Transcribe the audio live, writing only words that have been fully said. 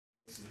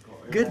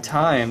Good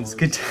times.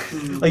 Good.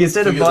 Like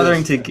instead of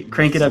bothering to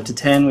crank it up to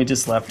 10, we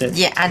just left it.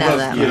 Yeah, I know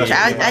that much.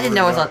 I didn't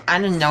know it was on, I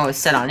didn't know it was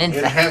set on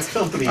Infect. I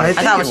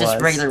thought it was just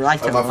regular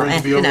lifetime.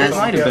 It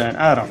might have been.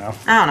 I don't know.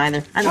 I don't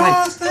either.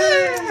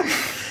 Anyway,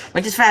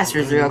 which is faster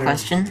is the real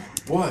question.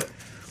 What?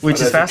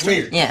 Which is faster?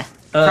 Yeah.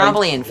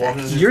 Probably Infect.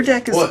 Your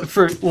deck is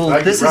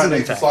this isn't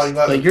Infect,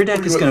 but your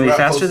deck is going to be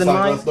faster than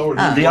mine.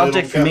 The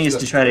object for me is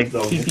to try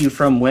to keep you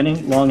from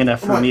winning long enough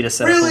for me to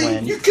set up a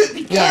win.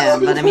 Yeah,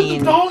 but I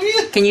mean,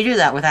 can you do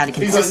that without a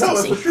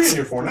consistency?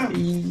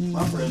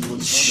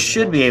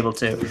 Should be able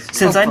to.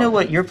 Since I know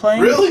what you're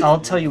playing,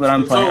 I'll tell you what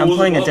I'm playing. I'm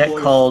playing a deck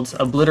called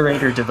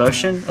Obliterator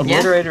Devotion.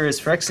 Obliterator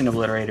is Phyrexian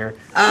Obliterator.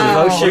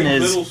 Devotion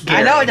is Gary.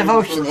 I know what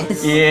Devotion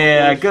is.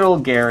 Yeah, good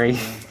old Gary.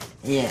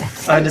 Yeah.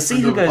 To see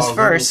who goes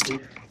first,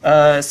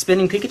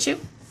 spinning Pikachu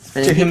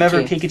to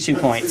whomever Pikachu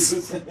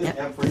points.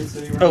 Yep.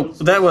 Oh,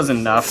 that wasn't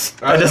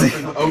enough.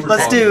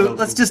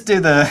 Let's just do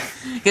the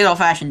good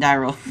old-fashioned die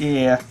roll.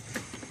 Yeah.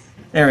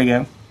 There we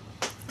go.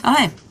 Oh,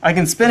 hey. I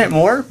can spin it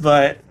more,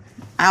 but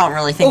I don't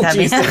really think that'd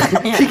be.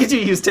 Yeah.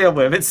 Pikachu used Tail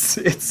Whip. It's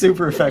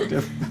super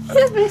effective.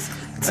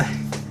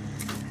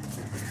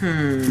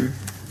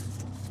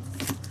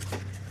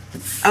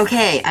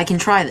 Okay, I can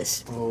try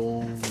this.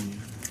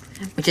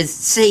 Which is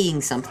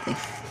saying something.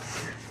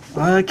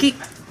 Keep.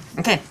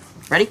 Okay,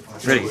 ready?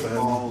 Ready.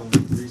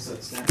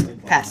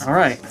 Pass.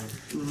 Alright.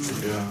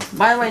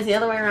 By the way, it's the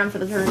other way around for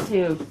the turn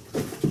 2.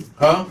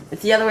 Huh?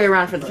 It's the other way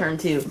around for the turn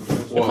 2.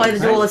 You play the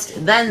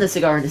Duelist, then the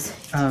Cigar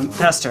Design.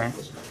 Pass turn.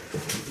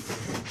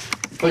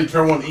 Play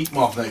turn 1, Eat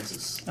Moth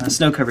Nexus.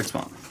 Snow covered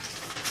swamp.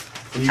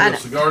 And you go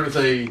Cigar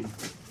Design.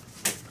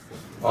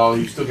 Oh,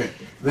 you still can't.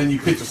 Then you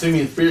pitch a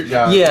Simian Spirit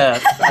Guide. Yeah.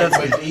 That's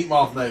like Eat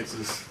Moth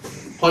Nexus.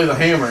 Play the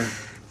Hammer.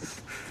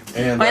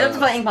 And well, you have to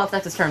play Inkmoth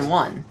Nexus turn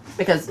 1,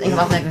 because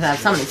Inkmoth Nexus has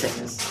Summoning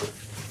Sickness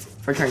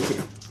for turn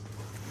 2.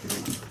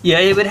 Yeah,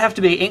 it would have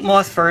to be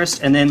Inkmoth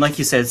first, and then, like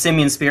you said,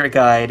 Simian Spirit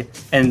Guide,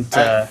 and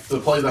to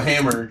play the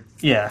Hammer.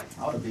 Yeah.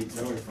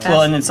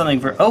 Well, and then something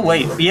for. Oh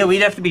wait, yeah,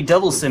 we'd have to be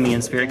double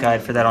Simian Spirit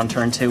Guide for that on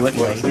turn 2,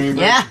 wouldn't we?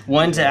 Yeah.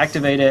 One to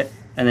activate it,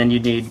 and then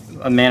you'd need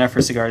a mana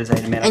for Sigarda's Aid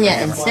and mana. And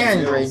yeah, and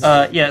Snaring Breeze.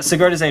 Yeah,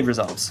 Sigarda's Aid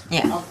resolves.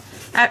 Yeah.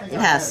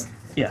 Pass.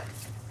 Yeah.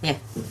 Yeah.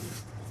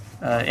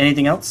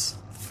 Anything else?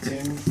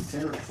 10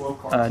 or 12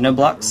 cards. No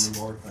blocks?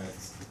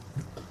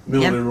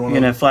 Yep. You're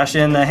gonna flash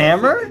in the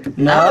hammer?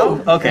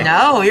 No? Okay.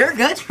 No, you're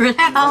good for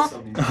now.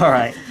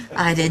 Alright.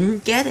 I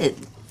didn't get it.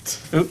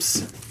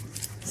 Oops.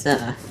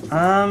 So.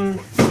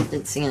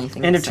 Didn't see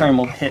anything. End of turn,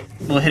 we'll hit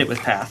it with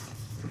Path.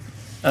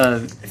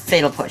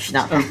 Fatal Push,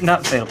 not Path.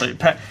 Not Fatal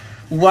Push.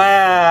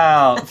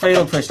 Wow!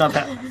 Fatal Push, not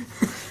Path.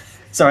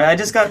 Sorry, I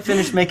just got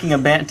finished making a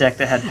Bant deck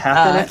that had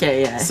Path in it.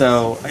 Okay, yeah.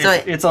 So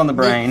it's on the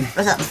brain.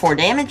 Was that before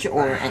damage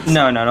or anything?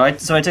 No.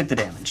 So I took the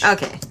damage.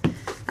 Okay.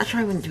 I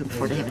probably wouldn't do it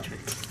before damage.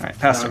 Alright,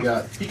 pass I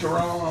got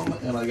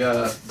Pikarom, and I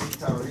got...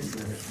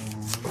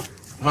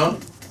 Huh?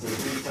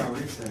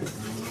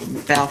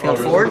 Battlefield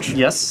Forge?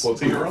 Yes.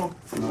 What's Pikarom?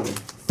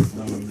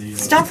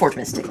 Stoneforge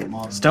Mystic.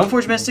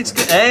 Stoneforge Mystic's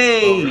good.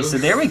 Hey! So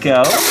there we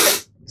go.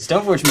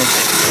 Stoneforge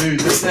Mystic. Dude,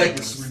 this deck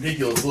is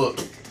ridiculous. Look.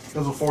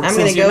 I'm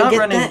gonna go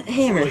get that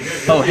hammer.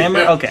 Oh,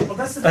 hammer? Okay. I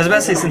was about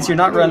to say, since you're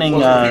not running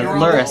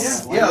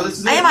Luris. Yeah, this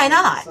is Am I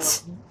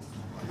not?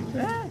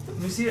 Let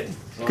me see it.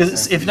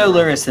 Because if no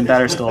Luris, then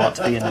Batterskull ought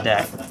to be in the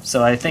deck.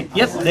 So I think,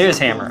 yep, there's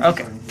hammer.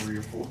 Okay.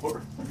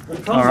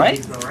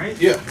 Alright.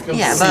 Yeah,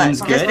 but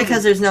just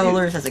because there's no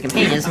Luris as a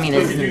companion doesn't mean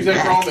it's in the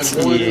deck.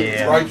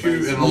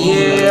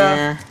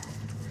 Yeah.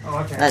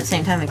 But at the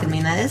same time, it could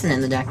mean that isn't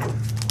in the deck.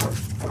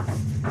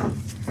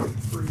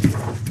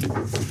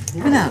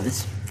 Who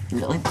knows?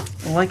 Really?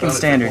 Like in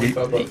standard,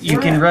 you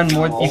can run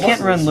more. You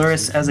can't run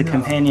Luris as a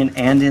companion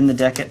and in the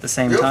deck at the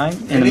same time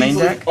in the main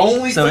deck.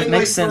 So it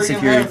makes sense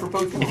if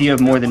you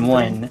have more than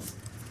one.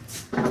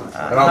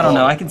 I don't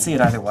know. I can see it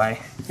either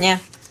way. Yeah.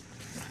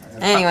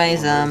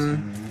 Anyways,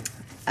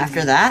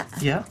 after that.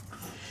 Yeah.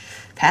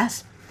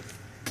 Pass.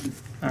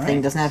 All right.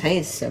 Thing doesn't have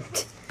haste, so.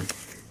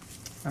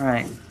 All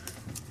right.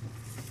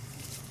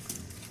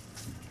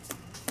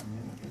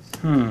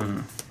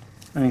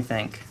 Let me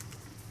think.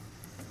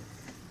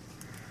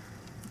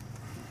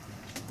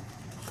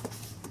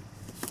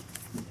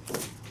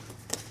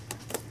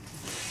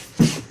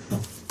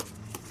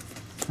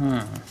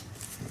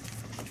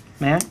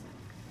 Man?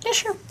 Yeah,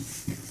 sure.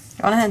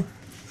 Go on ahead.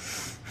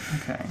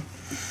 Okay.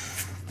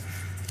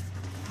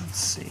 Let's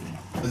see.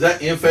 Is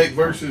that Infect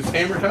versus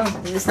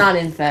Hammertime? It's not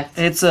Infect.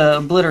 It's a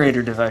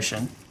Obliterator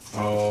Devotion.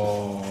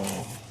 Oh.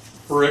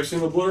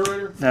 Phyrexian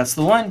Obliterator? That's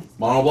the one.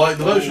 Mono Black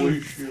Devotion.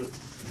 Holy shit.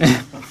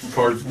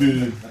 Card's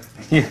good.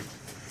 Yeah.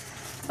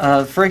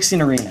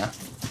 Phyrexian Arena.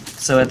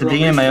 So at the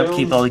beginning of my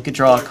upkeep, I'll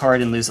draw a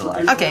card and lose a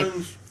life. Okay.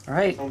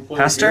 Alright.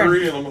 Pass turn.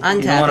 You want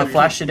to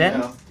flash it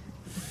in?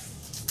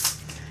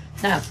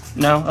 No.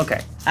 No?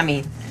 Okay. I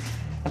mean,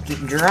 upkeep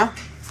draw.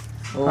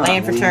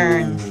 Land for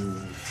turn.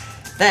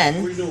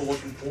 Then. What are you doing?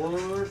 Looking for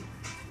another?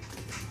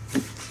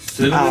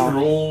 Cinnamon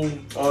roll.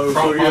 Oh,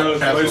 so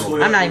yeah,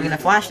 basically. I'm not even going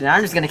to flash it.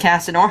 I'm just going to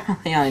cast it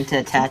normally on to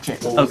attach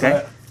it.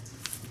 Okay.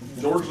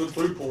 George's at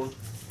 2 point.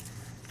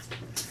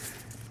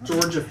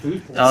 Georgia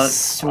food. I'll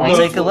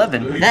take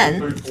 11. Then,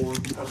 Do 4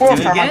 it star on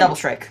again. double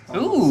strike.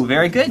 Ooh,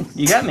 very good.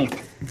 You got me.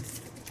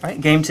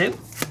 Alright, game 2.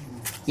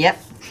 Yep.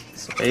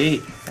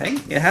 Sweet. Hey,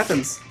 it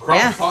happens.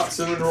 Yeah. Pot,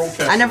 cinnamon roll,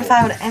 I never thought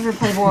I would ever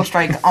play Royal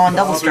Strike on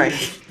double strike.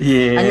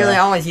 Yeah. I nearly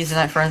always use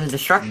it for either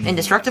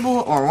indestructible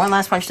or one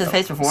last punch to the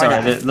face before I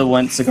die. Sorry, the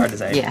one cigar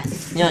design. Yeah.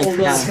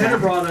 Nearly Tanner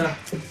brought a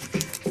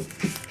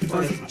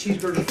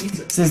cheeseburger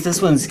pizza. Since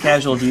this one's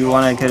casual, do you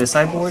want to go to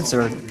sideboards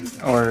or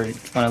want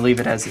to leave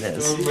it as it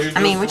is?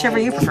 I mean, whichever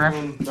you prefer.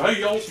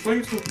 Hey, y'all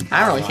pizza.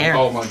 I don't really care.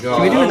 Oh my god.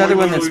 Can we do another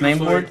one that's main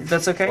board?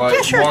 That's okay? Like,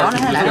 Yeah, sure, Mark go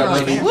ahead, just I got don't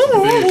done really eating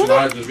some fish, and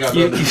I just got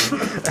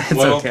done It's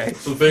well, okay.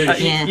 some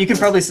fish. Yeah. You can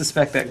probably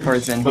suspect that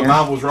card's in But here.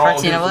 mine was raw.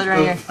 Phyrexian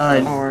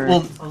Obliterator? Or...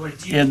 Well,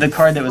 yeah, the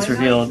card that was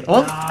revealed.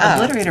 Well,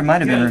 Obliterator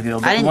might have been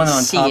revealed, I but the one didn't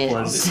on see top it.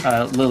 was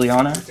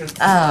Liliana.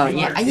 Oh,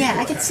 yeah,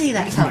 I could see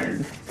that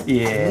card.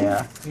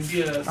 Yeah.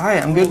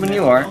 Alright, I'm good when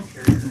you are.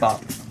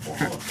 Bob.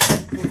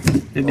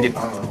 Doobie-doo.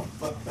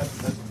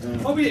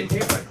 Oh, we didn't pay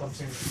for that club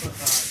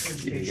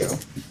soon. Here you go.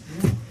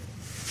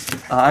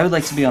 I would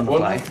like to be on the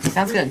fly.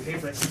 Sounds good.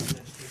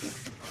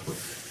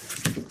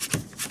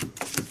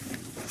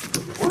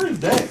 Where is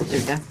Dex? There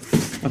we go.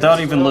 Without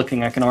even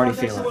looking, I can already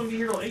feel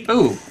it.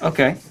 Ooh,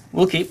 okay.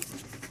 We'll keep.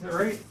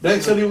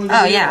 Dex said he was.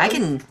 Oh yeah, I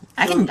can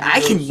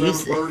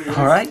use it.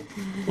 Alright.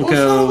 We'll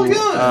go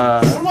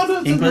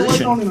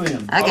Inquisition.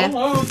 I Okay. don't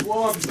know.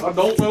 Well, I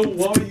don't know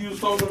why you was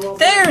talking about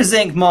that. There's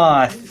Ink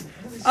Moth!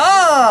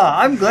 Oh,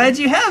 I'm glad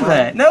you have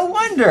it. No I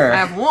wonder.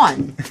 have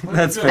 1.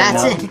 That's fair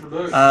That's enough. it.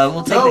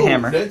 We'll take the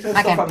hammer. Dex has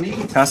stuff I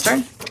need. Pass turn?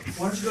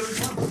 Why don't you go to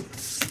the club?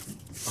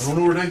 I don't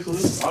know where Dex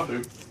is. I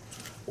do.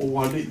 Well,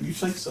 why didn't you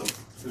say so?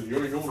 'Cause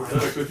you ain't going to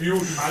Dex. If you,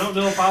 I don't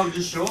know if I would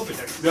just show up at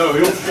that. no,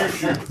 he'll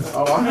shoot you.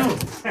 Oh, I know.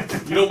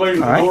 You don't make it to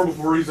the Alright. door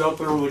before he's out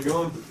there with a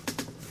gun.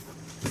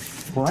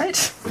 What?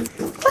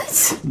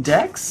 What?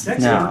 Dex?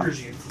 Next No.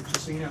 murders you,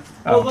 just so you know.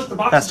 Oh, Oh, look, the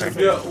that's boxes are right.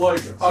 Yeah, thinner.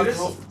 like I this?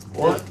 told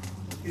What?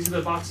 These are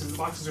the boxes. The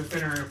boxes are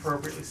thinner and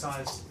appropriately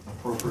sized.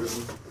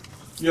 Appropriately.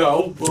 yeah,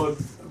 old bud.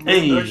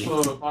 Hey. Next, I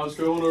was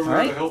going over there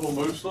Alright. to help him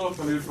move stuff,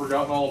 and he'd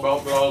forgotten all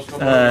about that I was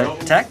coming over to help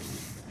him. Attack?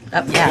 Oh,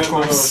 yeah, of And,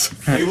 course.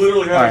 he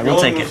literally had Alright, a we'll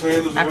gun take in it. his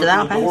hand as he After that,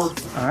 went to the I'll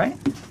door. Alright.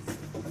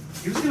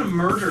 He was gonna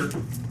murder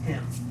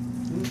him.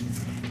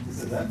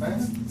 Is it that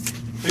bad?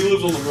 He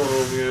lives on the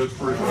road, yeah, it's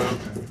pretty bad.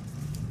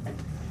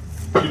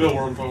 You know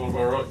where I'm talking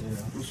about, right?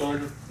 Yeah.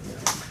 Sanger?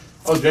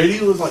 Oh, JD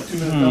lives like 2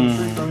 minutes down the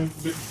street from me.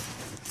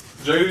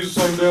 JD's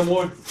the same damn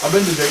way. I've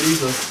been to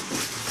JD's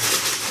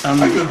though.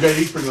 I go to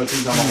JD's pretty much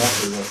anytime I want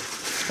to. Though.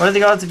 What are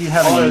the odds of you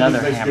having All I do is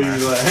another make hammer?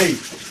 JD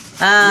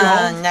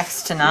like, hey,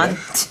 Next to none.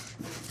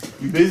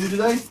 you busy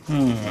today?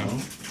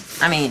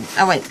 I mean,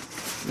 oh wait.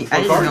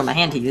 I didn't reveal my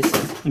hand to use, so.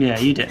 Yeah,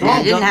 you did.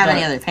 I didn't dump have that.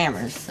 any other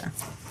hammers, so.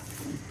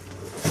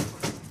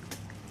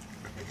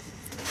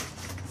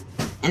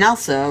 And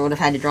also, I would have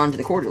had to draw into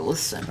the cordials,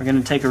 so. We're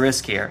gonna take a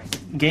risk here.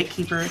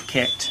 Gatekeeper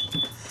kicked.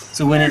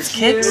 So when it's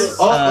kicked,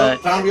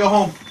 Time to go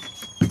home.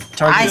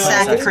 target I player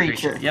sack a sacks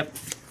creature. Yep.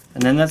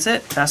 And then that's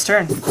it. Pass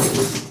turn.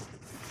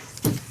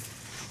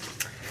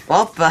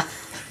 Well, How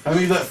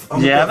many that? How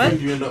Do you much have that it?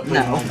 food you end up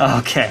No. putting home?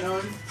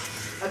 Okay.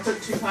 I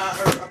took 2 pints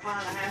or a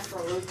pint and a half for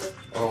Elizabeth.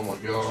 Oh my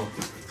god.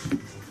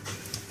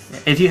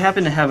 If you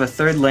happen to have a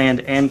third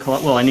land and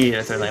well, I needed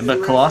a third land,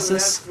 but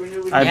Colossus,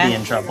 I'd be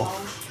in trouble.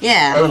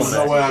 yeah. There was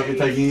no way I could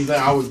take anything.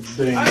 I would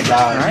then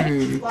die.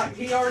 Alright. Like,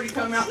 he already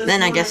come out this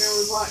Then I morning guess- and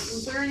was like,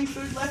 was there any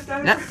food left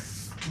over? Yep.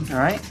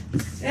 Alright.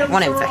 Yeah, we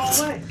One threw it all infect.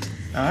 away.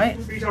 Alright.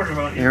 What are you talking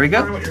about? Here we go.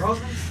 Talking about your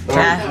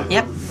husband?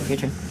 Yep. Your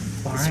turn.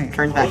 Alright.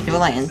 Turns back to a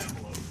land.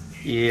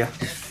 Yeah.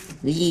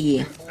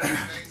 Yeah.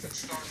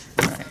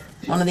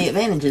 One of the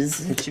advantages,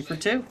 Hit you for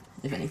 2.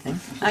 if anything.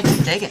 I can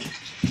take it.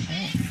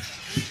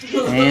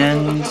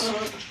 And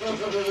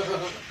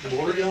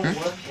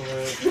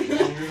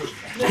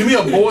Give me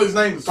a boy's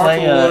name that starts play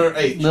with the letter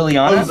H.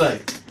 Liliana. Jose.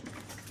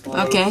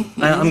 Okay.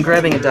 I'm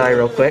grabbing a die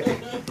real quick.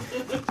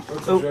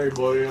 That's a J,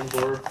 buddy, I'm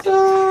sorry.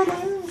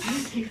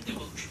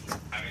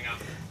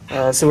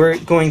 So we're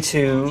going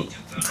to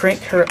crank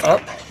her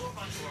up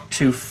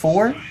to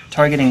 4,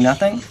 targeting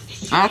nothing,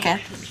 Okay.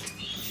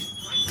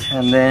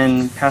 and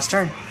then pass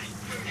turn.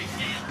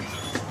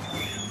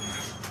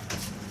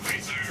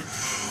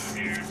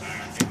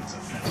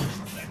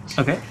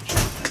 Okay.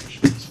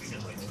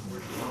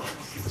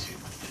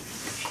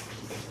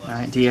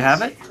 Alright, do you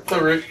have it? What's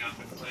up, Rick?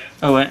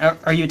 Oh, and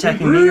are you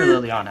attacking me or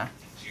Liliana?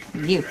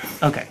 You.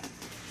 Okay.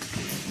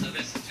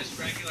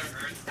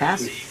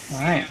 Pass.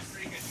 Alright.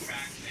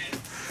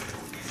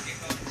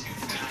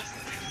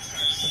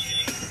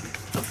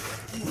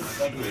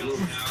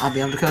 I'll be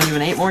able to kill you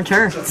in 8 more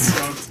turns.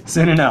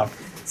 Soon enough.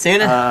 Soon.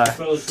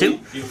 2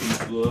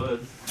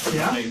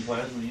 Yeah.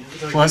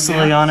 plus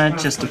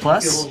Liliana, just a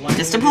plus.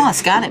 Just a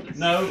plus. Got it.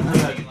 No,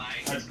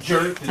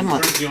 jerk. Come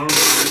on.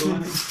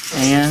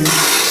 And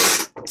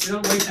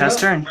pass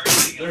turn.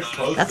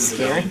 That's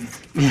scary.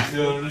 Yeah.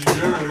 Yeah, you're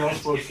generally not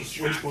supposed to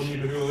switch when you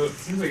do that.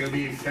 Seems like it'd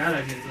be a bad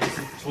idea.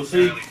 Well,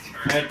 see,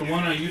 at the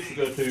one I used to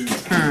go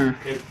to,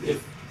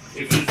 if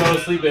If you fall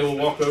asleep, they will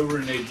walk over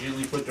and they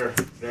gently put their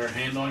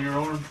hand on your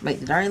arm. Wait,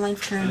 did I already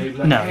length turn?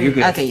 No, you're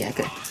good. Okay, yeah,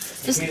 good.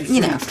 Just,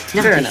 you know,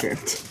 never too sure.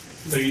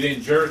 So you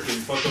didn't jerk and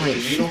fuck up the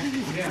needle?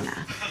 Nah.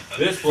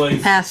 This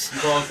place, Pass. you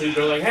fall asleep,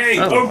 they're like, hey,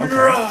 open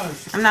your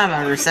eyes! I'm not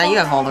about to reset. You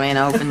have all the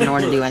mana open in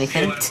order to do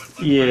anything.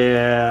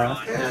 Yeah.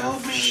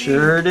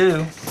 Sure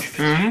do.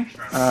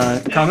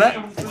 Combat?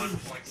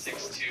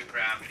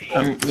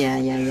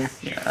 Yeah.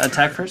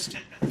 Attack first?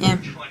 Yeah.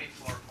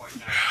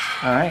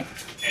 Alright.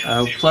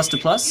 Plus to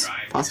plus.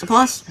 Plus to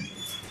plus.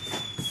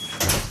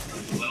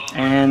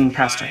 And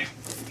pass turn.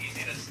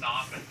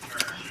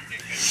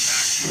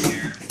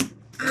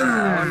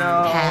 Oh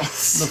no.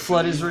 Pass. The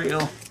flood is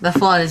real. The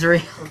flood is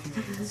real.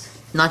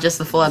 Not just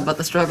the flood, but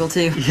the struggle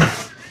too. Yeah.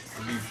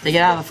 To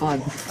get out of the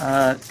flood.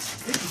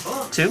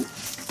 2.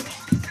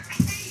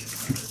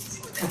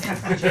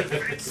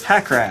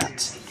 Pack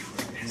rat.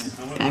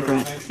 Pack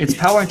rat. Its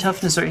power and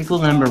toughness are equal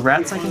to the number of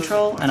rats I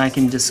control, and I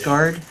can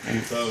discard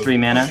 3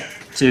 mana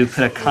to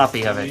put a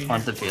copy of it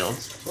onto the field.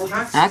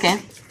 Okay.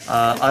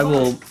 I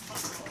will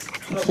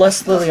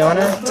plus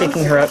Liliana,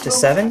 taking her up to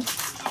 7.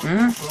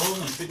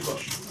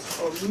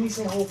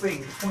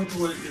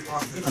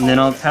 And then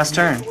I'll pass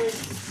turn.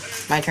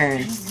 My turn.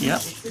 Yep.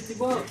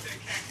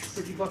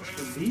 $50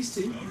 for these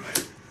two.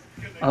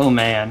 Oh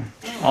man.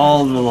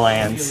 All the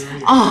lands.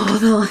 Oh,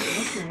 the.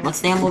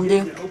 What's the emblem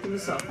do?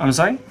 I'm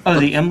sorry? Oh,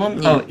 the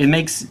emblem? Oh, it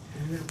makes...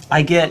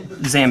 I get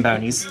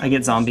Zambonis. I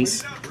get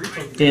zombies.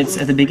 It's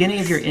at the beginning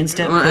of your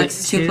instant Well, put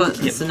it's 2 2.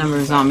 plus the number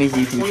of zombies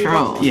you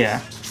control. Yeah.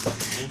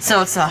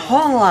 So it's a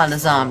whole lot of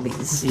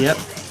zombies. Yep.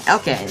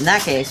 Okay, in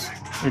that case,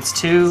 It's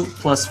 2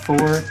 plus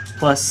 4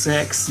 plus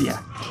 6. Yeah.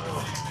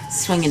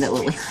 swinging at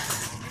Lily.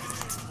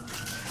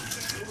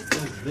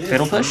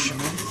 Fatal push.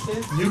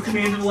 New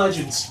Commander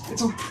Legends.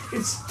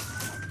 It's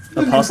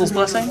Apostle's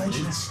Blessing?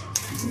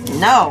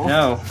 No.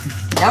 No.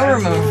 No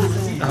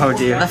remove. Oh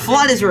dear. The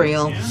flood is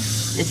real.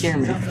 It's your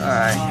move.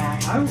 Alright.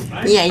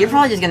 Yeah, you're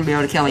probably just gonna be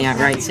able to kill me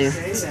outright too.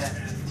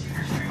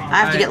 I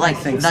have to get like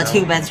think the so.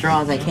 2 best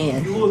draws I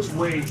can. looks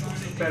way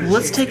better.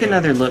 Let's take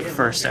another look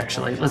first,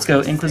 actually. Let's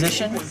go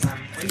Inquisition.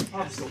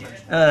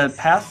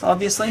 Path,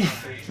 obviously.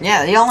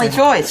 Yeah, the only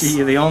choice.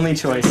 Gee, the only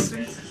choice.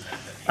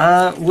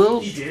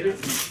 We'll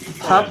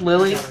pop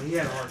Lily,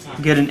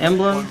 get an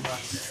emblem,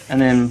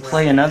 and then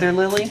play another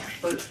Lily,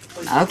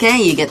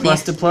 Okay, you get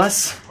plus the to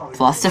plus,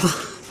 plus 2.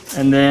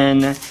 and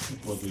then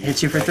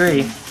hit you for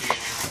 3.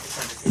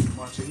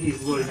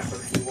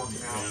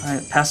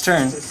 Alright, pass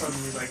turn.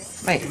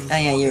 Wait, oh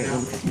yeah, you're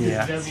in.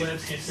 Yeah. I mean,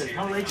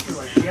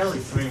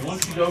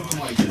 once you go from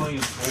like playing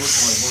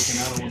sports and like working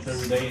out almost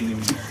every day and then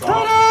you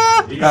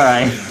stop,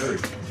 Alright.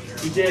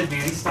 He did,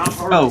 man. He stopped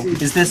hard. Oh,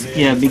 is this,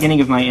 yeah, beginning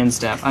of my end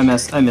step. I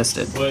missed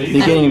it.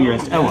 Beginning of your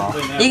end step. Oh well.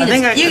 You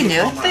can, you can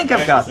do I it. think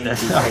I've got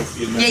this.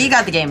 Yeah, you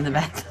got the game in the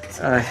back.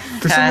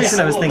 For some reason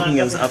I was thinking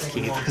it was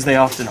upkeep, because they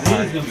often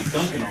are.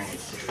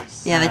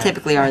 Yeah, they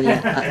typically are the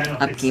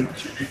upkeep.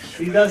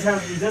 He does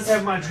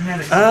have my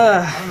genetics.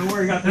 I don't know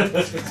where he got that.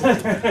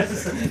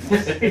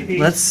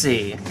 Let's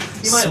see.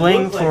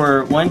 Swing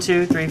for 1,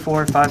 2, 3,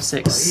 4, 5,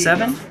 6,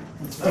 7.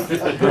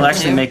 We'll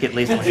actually make it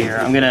lethal here.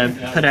 I'm gonna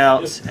put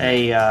out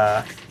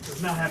a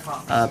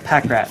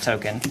pack rat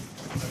token,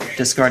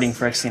 discarding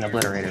Phyrexian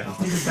Obliterator.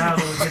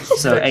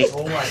 So 8.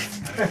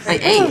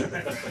 Wait, 8?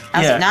 I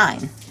was Yeah. at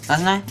 9,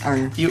 wasn't I? Or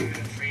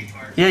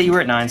Yeah, you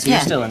were at 9, so Yeah.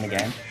 you're still in the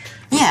game.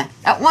 yeah,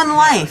 at 1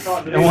 life.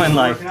 At 1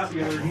 life.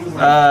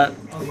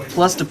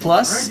 Plus to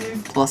plus,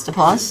 Plus to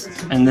plus.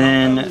 and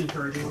then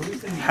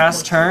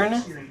pass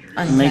turn.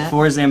 Make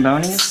 4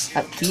 Zambonis.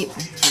 Upkeep.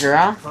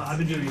 Draw. I've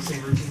been doing the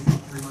same routine for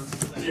 3 months.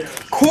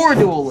 Core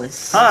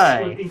Duelist.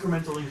 Hi.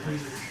 Incremental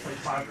increases, like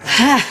 5.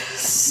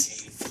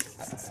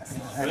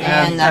 I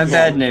And have I'm bad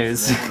dead.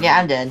 news. Yeah,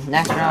 I'm dead.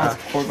 Next round is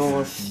Core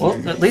Duelist. Well,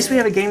 at least we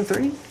have a game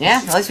 3. Yeah,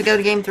 at least we go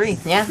to game 3.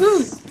 Yeah. Yeah,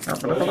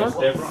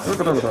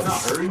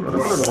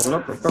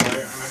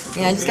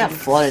 I just got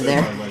flooded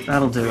there.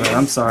 That'll do it.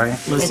 I'm sorry.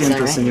 Lo siento,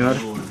 alright. senor.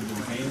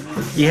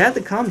 You had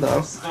the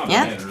combo.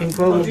 Yeah.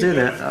 Inquo will do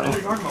that, though.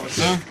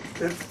 Yeah.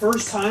 The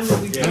first time that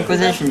we did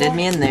Inquisition did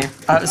me in there.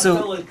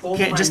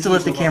 Just to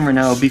let the camera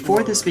know,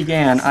 before this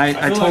began,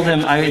 I told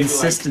him I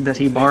insisted that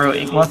he borrow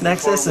Inkmoth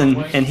Nexus,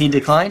 and he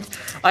declined.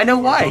 I know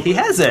why. He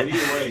has it.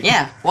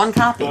 Yeah, 1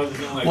 copy.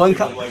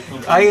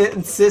 I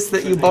insist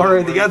that you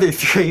borrow the other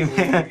 3,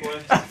 man.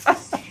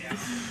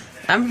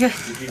 I'm good.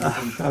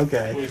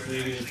 Okay.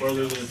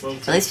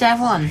 At least I have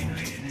 1. I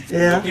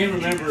Yeah. can't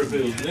remember if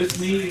it was this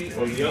knee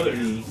or the other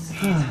knee.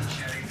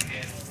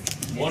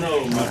 One of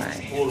them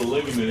I pulled a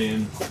ligament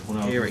in when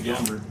I was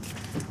younger.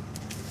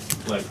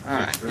 Like,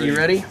 Alright, you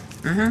ready?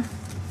 Mm-hmm.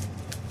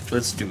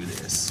 Let's do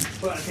this.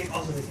 But I think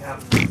also the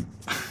cap.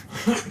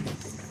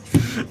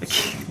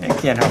 I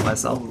can't help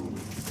myself.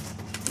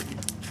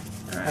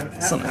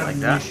 Alright, something like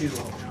that.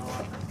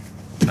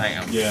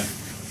 Bam. Yeah.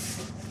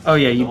 Oh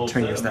yeah, you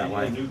turn yours that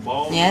way.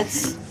 Yeah,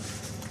 it's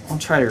I'll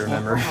try to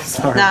remember.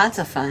 Sorry. Nah, that's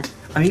a fun.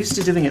 I'm used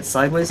to doing it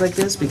sideways like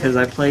this because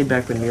I played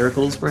back when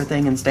miracles were a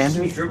thing in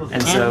standard,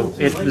 and so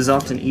it was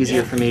often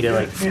easier for me to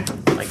like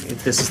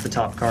if this is the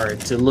top card,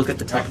 to look at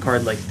the top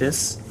card like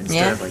this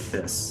instead of like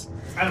this.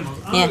 I don't know.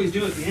 I don't always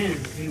do it at the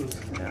end. He was.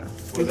 Yeah.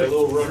 With that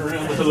little run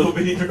around with a little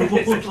bitty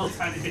little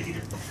tiny bit.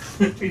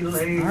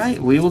 All right,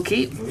 we will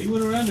keep. He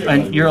went around there.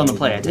 And you're on the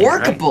play, I take it, right?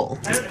 Workable.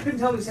 I couldn't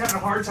tell if he was having a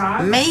hard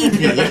time.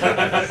 Maybe.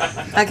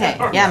 Okay,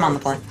 yeah, I'm on the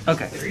play.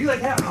 Okay. Are you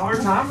like having a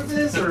hard time with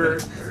this, or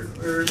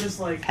just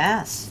like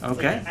Pass.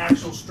 Okay. like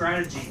actual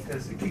strategy?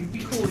 Because it can be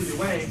cool either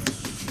way.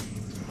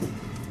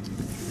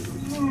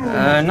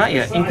 Not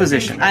yet.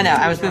 Inquisition. I know,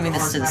 I was moving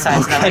this to the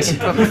side so that I could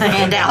put my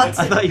hand out.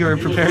 I thought you were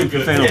preparing for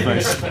Fatal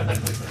Push.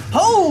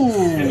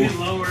 Oh! Get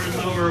lower and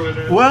lower with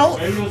it. Well,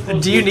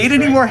 do you need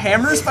any more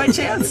hammers by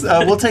chance?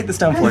 We'll take the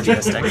Stone Forge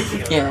stick.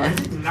 Yeah.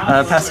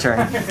 Pass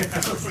turn.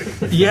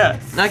 Yeah.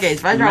 Okay, so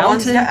if I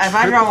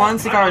draw one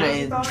cigar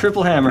day.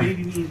 Triple hammer.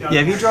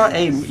 Yeah, if you draw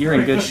A, you're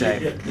in good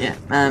shape. Yeah.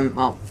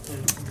 Well.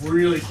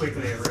 Really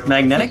quickly.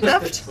 Magnetic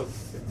Theft?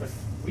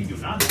 We do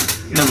not.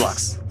 No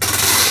blocks.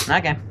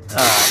 Okay.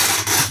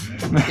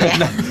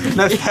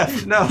 No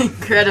theft. No.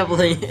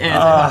 Incredibly.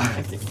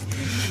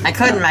 I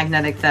couldn't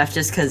magnetic theft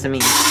just because, I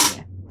mean.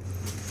 Yeah.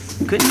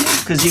 Couldn't you?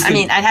 Because you. I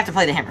mean, I'd have to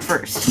play the hammer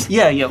first.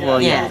 Yeah. Yeah.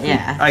 Well. Yeah.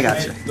 Yeah. I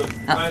got you.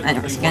 Oh,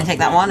 anyways, you gonna take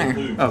that one or?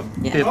 Oh.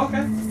 Yeah. It,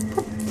 Okay.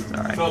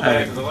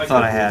 Alright. I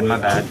thought I had. My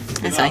bad.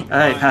 That's fine.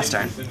 Alright. Pass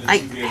turn.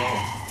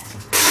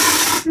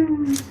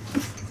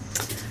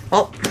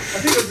 Well, I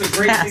think that's a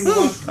great pass. thing to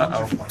watch.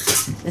 Uh-oh.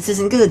 This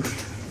isn't good.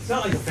 It's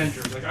not like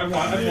Avengers. Like I've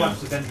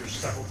watched Avengers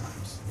several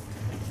times.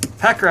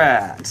 Pack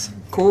Rat.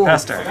 Cool.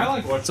 Pass Like, I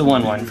turn. like It's a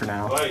 1/1 for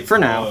now. For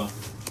now.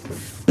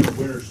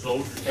 Winter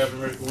Soldier, Captain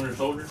America Winter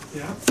Soldier.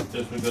 Yeah.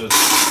 Just because.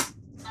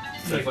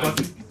 That's like,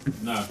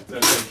 no,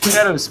 that's like.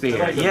 Shadow Spear.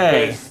 That's like the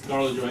Yay. best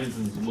Scarlett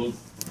Johansson's look.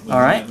 All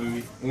right.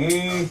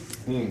 And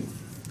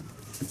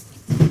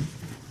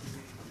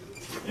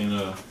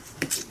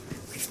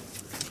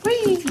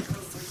Whee!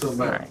 Something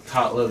about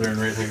hot leather and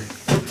red hair.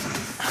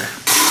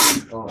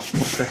 Oh.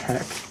 What the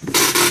heck?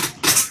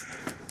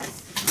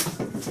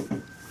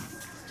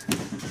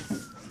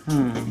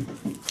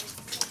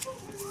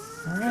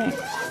 Alright.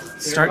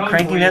 Start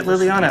cranking that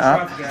Liliana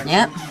up.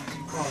 Yep.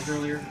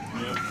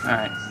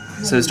 Alright.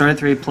 So start at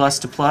 3 plus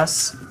to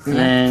plus,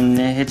 then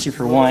it hits you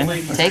for 1.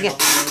 Take it.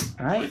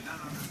 Alright.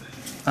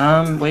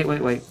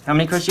 Wait. How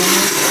many cards do you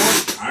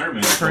have? Iron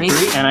Man. 3.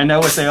 3, and I know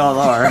what they all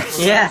are.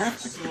 Yeah.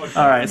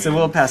 Alright, so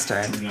we'll pass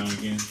turn. Every now and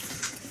again.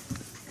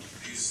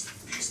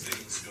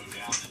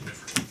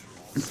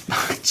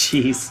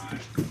 Jeez.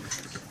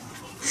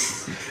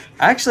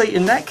 Actually,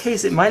 in that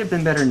case, it might have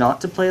been better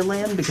not to play a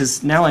land,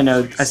 because now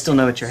I still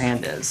know what your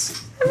hand is.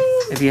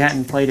 If you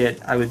hadn't played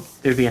it,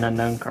 there'd be an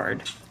unknown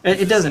card.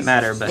 It doesn't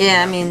matter, but...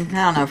 Yeah, I mean,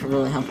 I don't know if it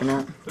really helped or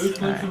not. Who's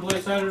playing some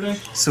late Saturday?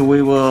 So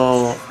we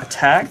will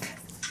attack,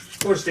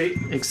 Or state.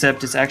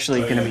 except it's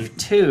actually going to be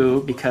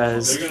 2,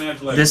 because They're gonna have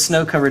to, like, this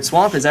snow-covered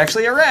swamp is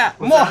actually a rat!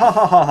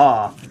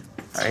 Mwahahaha!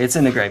 Alright, it's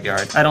in the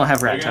graveyard. I don't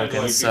have they're rat gonna have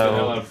to, like, tokens, get the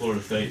hell out so... of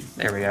Florida State.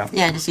 There we go.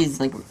 Yeah, just use,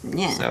 like,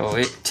 yeah.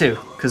 So, 2,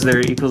 because they're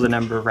equal to the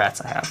number of rats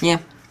I have. Yeah.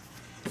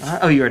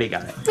 Oh, you already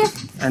got it. Yeah.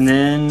 And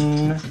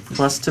then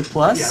plus to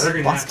plus. Yeah, they're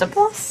gonna Plus have to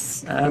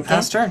plus.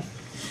 Pass turn.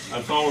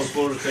 I saw where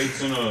Florida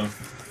State's in a.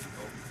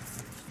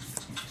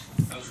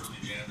 That was really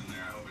jammed in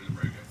there. I hope it didn't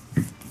break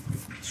it.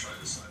 Let's try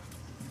this side.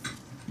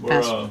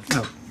 Where Oh,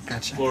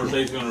 gotcha. Florida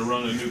State's gonna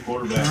run a new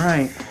quarterback. All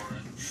right.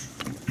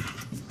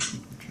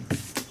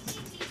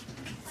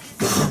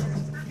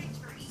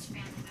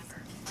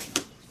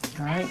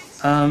 All right.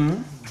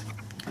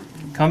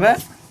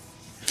 Combat.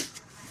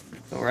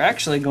 So we're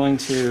actually going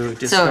to So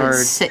discard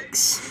it's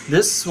 6.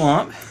 this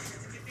swamp.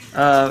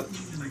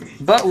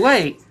 But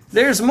wait,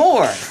 there's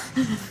more.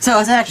 So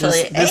it's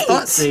actually This 8.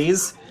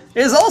 Thoughtseize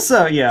is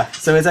also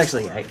so it's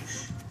actually 8.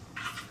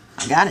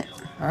 I got it.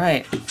 All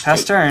right,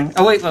 pass turn.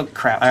 Oh wait,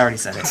 crap! I already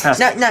said it. Pass.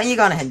 No, you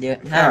go on ahead and do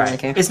it. I don't All really right,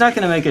 care. it's not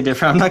going to make a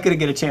difference. I'm not going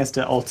to get a chance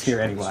to ult here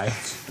anyway.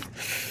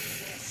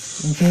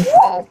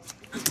 Whoa.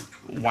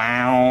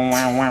 Wow.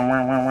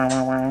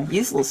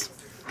 Useless.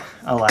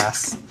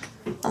 Alas.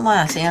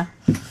 Alas, yeah.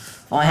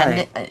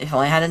 If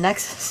only I had a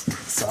Nexus.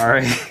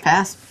 Sorry.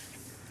 Pass.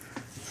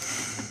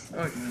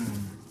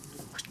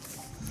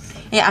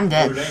 Yeah, I'm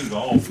dead. Notre Dame's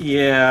golf.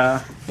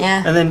 Yeah.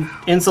 Yeah. And then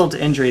insult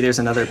to injury, there's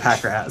another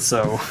pack rat,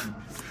 so...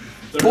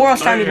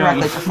 Boros trying me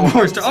directly for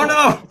 4. Oh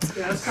no!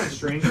 Yeah, that's kind of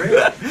strange,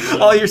 right?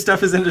 All your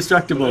stuff is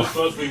indestructible. There's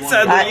supposed to be one.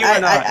 Sadly, you are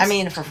not. I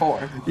mean for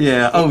 4.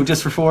 Yeah, oh,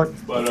 just for 4?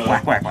 But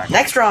Whack, whack, whack.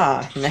 Next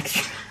draw.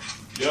 Next.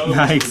 the other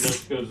Nice. ones were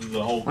just because of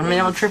the whole. I'm gonna be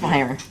able to triple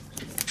hammer.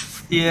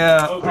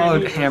 Yeah, oh,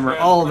 hammer,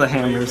 all the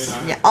hammers.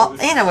 Yeah,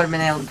 and I would have been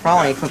able to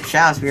probably equip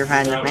shouts if we were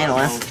finding enough mana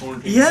left.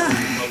 Yeah.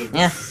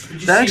 Yeah.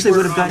 That actually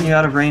would have gotten you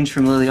out of range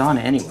from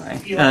Liliana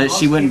anyway.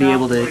 She wouldn't be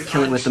able to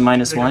kill it with the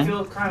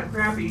 -1. Kind of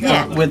crappy.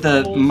 Yeah. With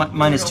the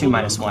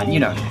 -2/-1, you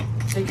know what I mean.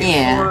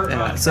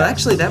 Yeah. So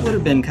actually, that would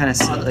have been kind of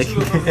silly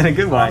in a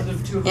good way.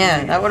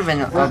 Yeah, that would have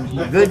been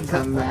a good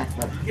comeback,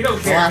 but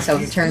alas, I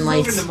was a turn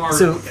late.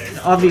 So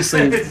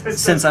obviously,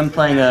 since I'm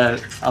playing a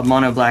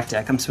mono black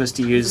deck, I'm supposed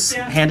to use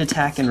hand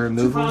attack and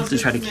removal to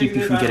try to keep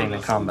you from getting the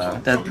combo.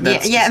 That's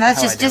That's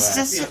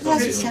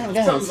just how it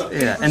goes.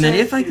 Yeah, and then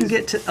if I can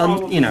get to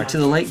to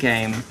the late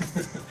game,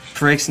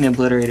 Phyrexian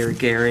Obliterator,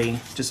 Gary,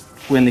 just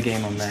win the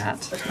game on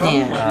that.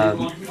 Yeah.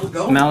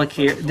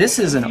 Malakir, this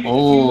is an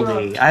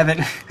oldie. I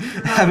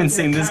haven't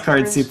seen this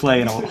card see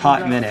play in a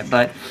hot minute,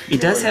 but it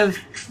does have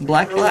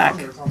black.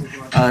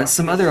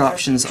 Some other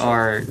options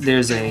are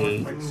there's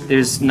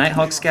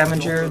Nighthawk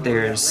Scavenger,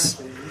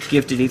 there's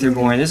Gifted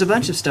Aetherborn. There's a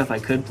bunch of stuff I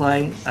could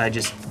play. I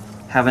just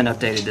haven't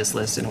updated this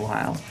list in a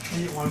while.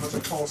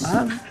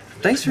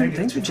 Thanks for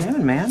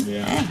jamming, man.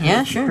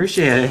 Yeah, sure.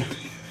 Appreciate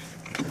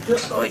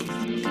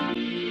it.